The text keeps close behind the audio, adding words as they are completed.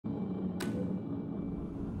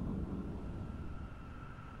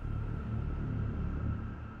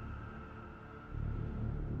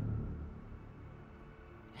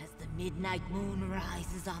Midnight moon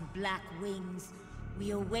rises on black wings. We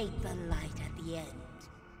await the light at the end.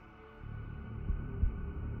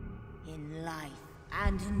 In life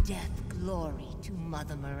and in death, glory to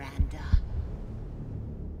Mother Miranda.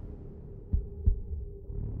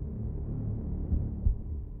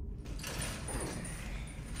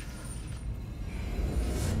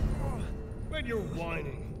 When you're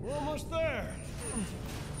whining, we're almost there.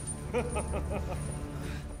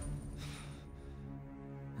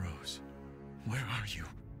 Rose, where are you?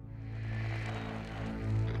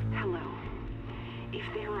 Hello. If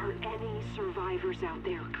there are any survivors out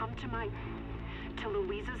there, come to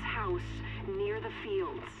Louisa's house near the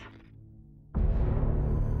fields.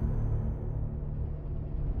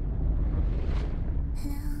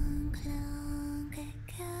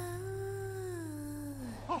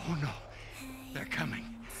 Oh no, they're coming.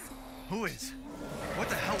 Who is? What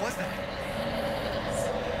the hell was that?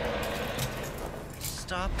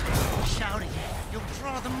 Stop shouting. You'll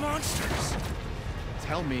draw the monsters.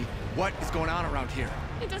 Tell me, what is going on around here?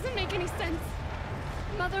 It doesn't make any sense.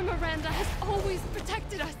 Mother Miranda has always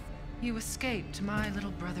protected us. You escaped my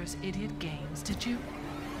little brother's idiot games, did you?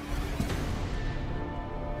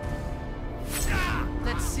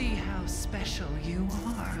 Let's see how special you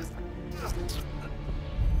are.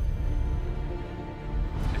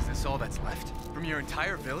 Is this all that's left? From your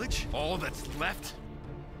entire village? All that's left?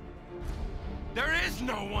 There is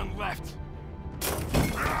no one left!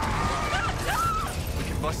 We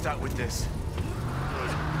can bust out with this.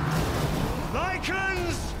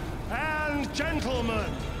 Lycans and gentlemen,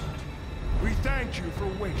 we thank you for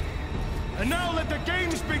waiting. And now let the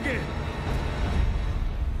games begin!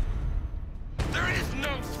 There is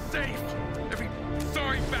no safe! Every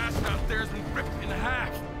sorry bastard out there has been ripped in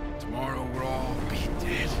half. Tomorrow we'll all be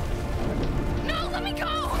dead. No, let me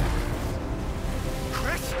go!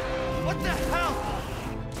 Chris? What the hell?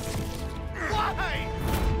 Why?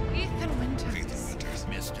 Ethan Winters.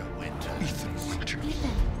 Mr. Winter. Ethan Winters.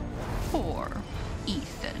 Ethan. Poor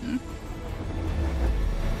Ethan.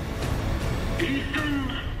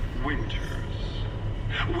 Ethan Winters.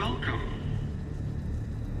 Welcome.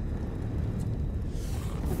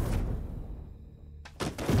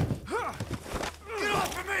 Get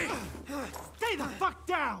off of me! Stay the fuck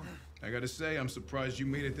down! I gotta say, I'm surprised you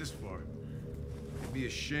made it this far. It'd be a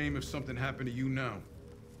shame if something happened to you now.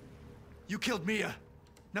 You killed Mia.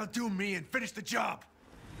 Now do me and finish the job.